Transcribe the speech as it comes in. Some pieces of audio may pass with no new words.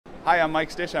Hi, I'm Mike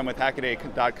Stich. I'm with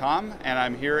Hackaday.com, and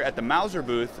I'm here at the Mouser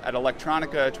booth at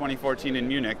Electronica 2014 in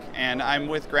Munich, and I'm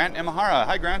with Grant Imahara.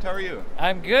 Hi, Grant. How are you?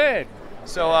 I'm good.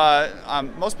 So,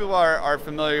 most people are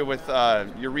familiar with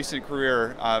your recent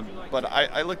career, but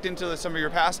I looked into some of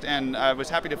your past, and I was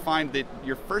happy to find that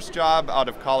your first job out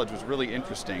of college was really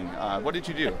interesting. What did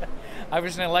you do? I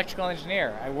was an electrical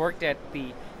engineer. I worked at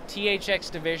the THX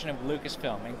division of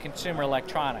Lucasfilm in consumer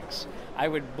electronics. I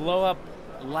would blow up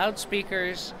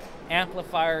loudspeakers,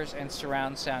 amplifiers, and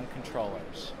surround sound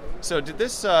controllers. So did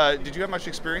you have much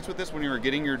experience with this when you were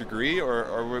getting your degree,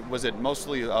 or was it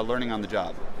mostly learning on the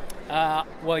job?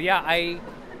 Well, yeah,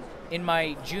 in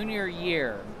my junior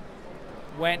year,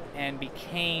 went and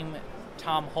became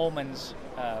Tom Holman's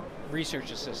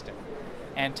research assistant.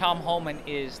 And Tom Holman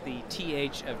is the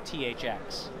TH of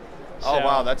THX. Oh,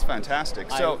 wow, that's fantastic.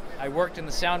 So I worked in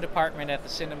the sound department at the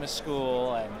cinema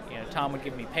school, and Tom would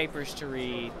give me papers to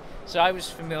read. So I was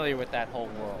familiar with that whole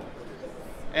world.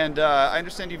 And I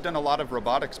understand you've done a lot of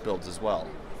robotics builds as well.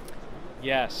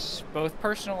 Yes, both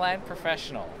personal and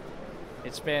professional.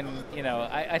 It's been,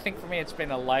 I think for me it's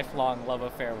been a lifelong love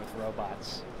affair with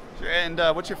robots. And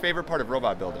what's your favorite part of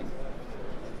robot building?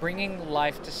 Bringing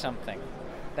life to something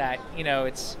that,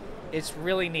 it's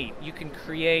really neat. You can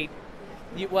create,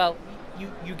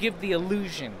 you give the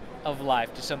illusion of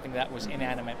life to something that was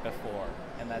inanimate before,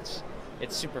 and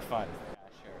it's super fun.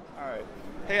 All right.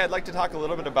 Hey, I'd like to talk a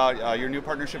little bit about your new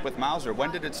partnership with Mouser.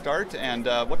 When did it start, and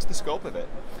what's the scope of it?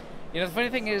 The funny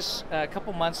thing is, a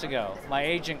couple months ago, my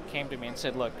agent came to me and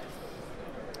said, look,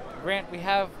 Grant, we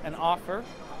have an offer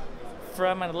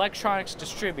from an electronics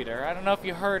distributor. I don't know if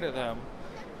you heard of them.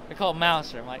 They're called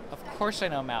Mouser. I'm like, of course I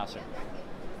know Mouser.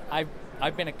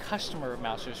 I've been a customer of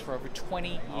Mouser's for over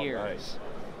 20 years.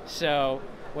 Right. So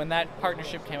when that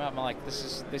partnership came up, I'm like,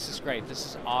 this is great. This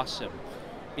is awesome.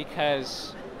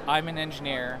 Because I'm an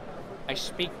engineer. I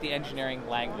speak the engineering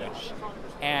language.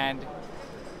 And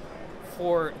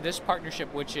for this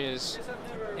partnership, which is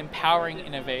empowering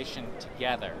innovation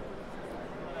together,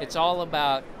 it's all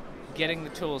about getting the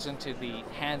tools into the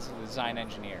hands of the design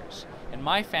engineers. And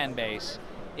my fan base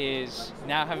is,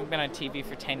 now having been on TV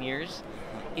for 10 years,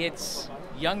 it's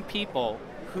young people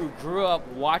who grew up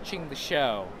watching the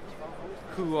show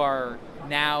who are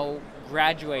now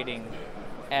graduating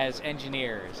as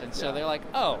engineers. And so they're like,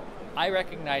 oh, I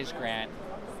recognize Grant.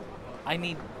 I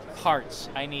need parts.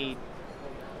 I need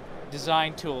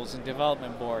design tools and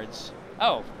development boards.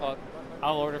 Oh, well,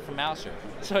 I'll order from Mouser.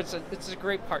 So it's a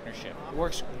great partnership. It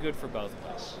works good for both of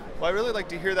us. Well, I really like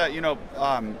to hear that.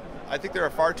 I think there are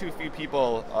far too few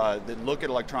people that look at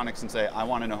electronics and say, I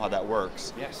want to know how that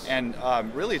works. Yes. And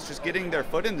really, it's just getting their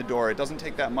foot in the door. It doesn't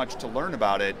take that much to learn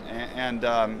about it. And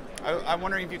I'm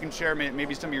wondering if you can share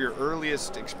maybe some of your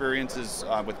earliest experiences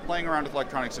with playing around with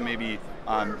electronics and maybe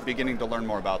beginning to learn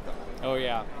more about them. Oh,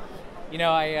 yeah.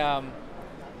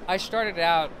 I started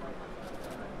out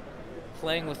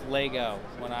playing with Lego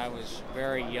when I was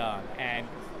very young, and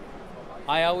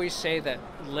I always say that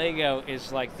Lego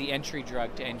is like the entry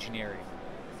drug to engineering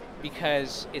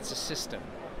because it's a system.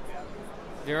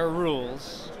 There are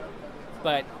rules,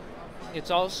 but it's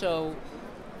also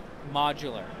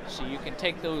modular. So you can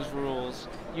take those rules,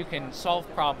 you can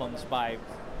solve problems by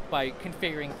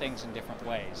configuring things in different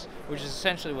ways, which is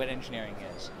essentially what engineering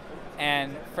is.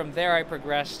 And from there I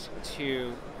progressed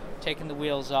to taking the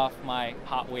wheels off my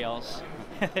Hot Wheels,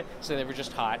 so they were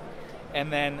just hot,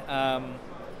 and then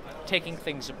taking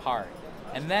things apart.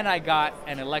 And then I got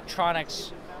an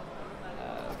electronics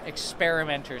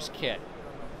experimenter's kit.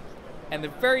 And the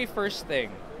very first thing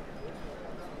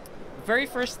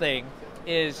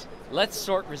is, let's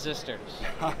sort resistors.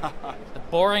 The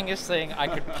boringest thing I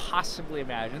could possibly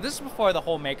imagine. This is before the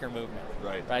whole maker movement.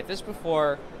 Right? This is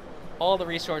before all the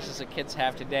resources that kids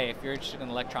have today. If you're interested in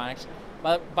electronics,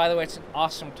 by the way, it's an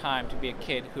awesome time to be a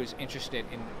kid who's interested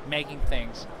in making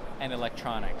things and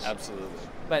electronics. Absolutely.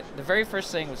 But the very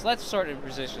first thing was, let's sort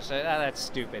resistors. I said, that's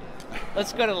stupid.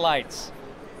 Let's go to lights.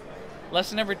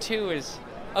 Lesson number 2 is,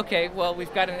 okay, well,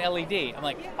 we've got an LED. I'm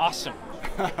like, awesome.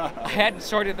 I hadn't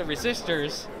sorted the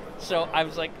resistors, so I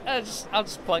was like, I'll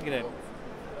just plug it in.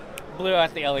 Blew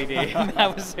out the LED, and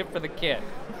that was it for the kit.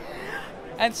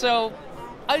 And so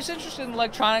I was interested in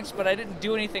electronics, but I didn't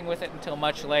do anything with it until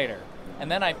much later. And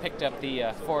then I picked up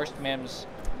the Forrest Mims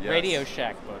Radio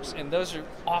Shack books, and those are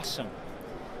awesome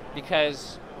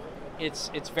because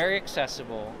it's very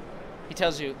accessible. He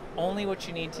tells you only what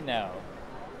you need to know,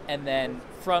 and then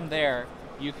from there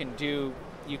you can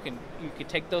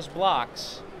take those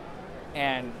blocks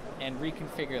and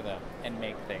reconfigure them and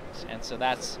make things. And so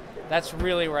that's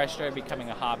really where I started becoming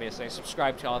a hobbyist. I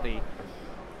subscribed to all the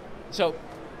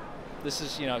This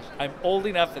is, I'm old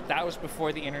enough that was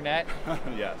before the internet.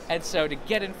 Yes. And so to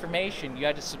get information, you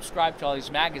had to subscribe to all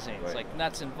these magazines, Right. like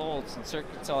Nuts and Bolts and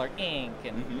Circuit Seller Inc.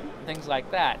 and Mm-hmm. things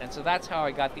like that. And so that's how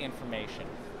I got the information.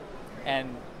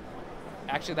 And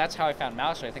actually, that's how I found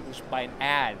Mouser. I think it was by an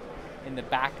ad in the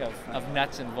back of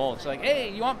Nuts and Bolts. Like, hey,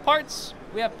 you want parts?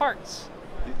 We have parts.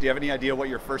 Do you have any idea what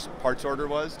your first parts order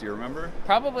was? Do you remember?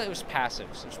 Probably it was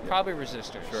passives. It was probably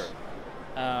resistors. Sure.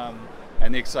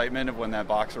 And the excitement of when that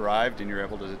box arrived and you're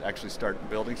able to actually start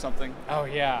building something? Oh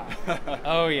yeah.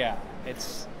 Oh yeah.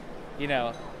 It's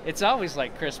it's always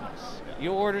like Christmas. Yeah.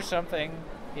 You order something,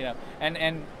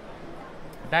 and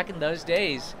back in those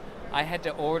days I had to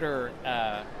order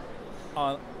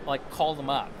call them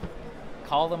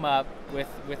up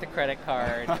with a credit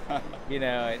card,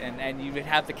 and you would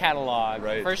have the catalog.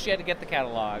 Right. First you had to get the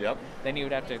catalog. Yep. Then you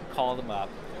would have to call them up.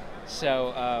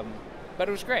 So but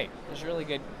it was great. It was really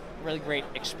great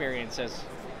experience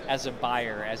as a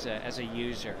buyer, as a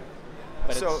user.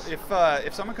 But so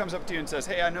if someone comes up to you and says,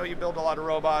 hey, I know you build a lot of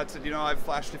robots, and I've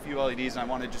flashed a few LEDs and I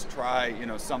want to just try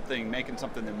making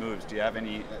something that moves, do you have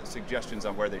any suggestions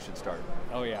on where they should start?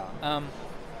 Oh yeah.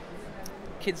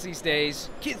 Kids these days,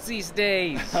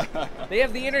 they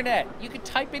have the internet. You could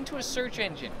type into a search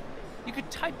engine. You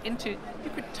could type into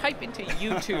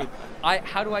YouTube,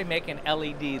 how do I make an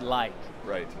LED light?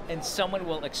 Right. And someone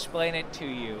will explain it to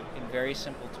you in very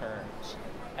simple terms.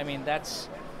 I mean, that's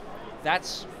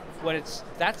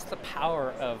the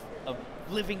power of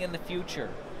living in the future,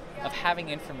 of having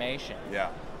information. Yeah.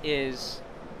 Is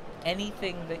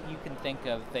anything that you can think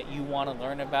of that you want to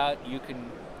learn about, you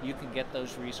can get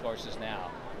those resources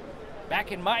now.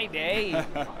 Back in my day,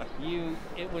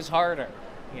 it was harder,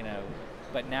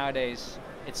 but nowadays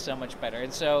it's so much better.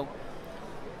 And so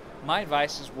my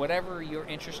advice is whatever you're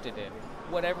interested in,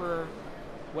 whatever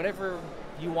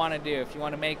you want to do, if you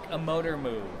want to make a motor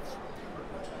move,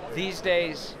 these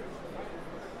days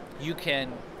you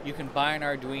can buy an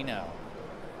Arduino.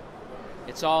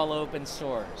 It's all open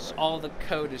source. All the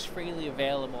code is freely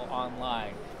available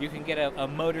online. You can get a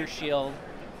motor shield.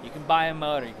 You can buy a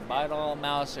motor. You can buy it all at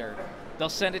Mouser. They'll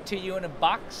send it to you in a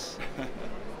box.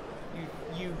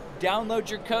 You download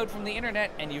your code from the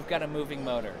internet and you've got a moving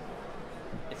motor.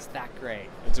 It's that great.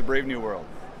 It's a brave new world.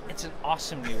 It's an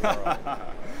awesome new world.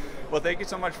 Well, thank you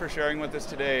so much for sharing with us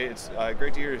today. It's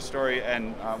great to hear your story,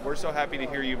 and we're so happy to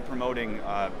hear you promoting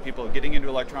people getting into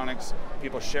electronics,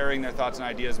 people sharing their thoughts and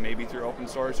ideas, maybe through open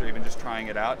source or even just trying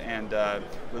it out. And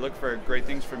we look for great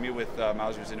things from you with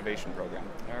Mouser's innovation program.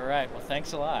 All right. Well,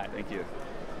 thanks a lot. Thank you.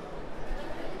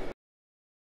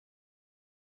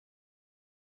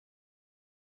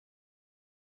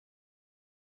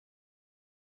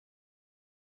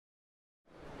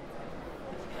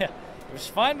 It was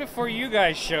fine before you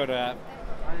guys showed up.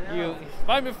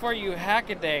 Fine before you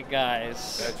Hackaday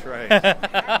guys. That's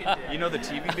right. You know the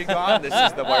TV be gone? This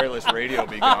is the wireless radio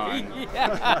be gone.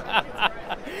 Yeah.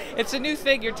 It's a new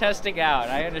thing you're testing out.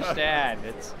 I understand.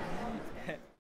 It's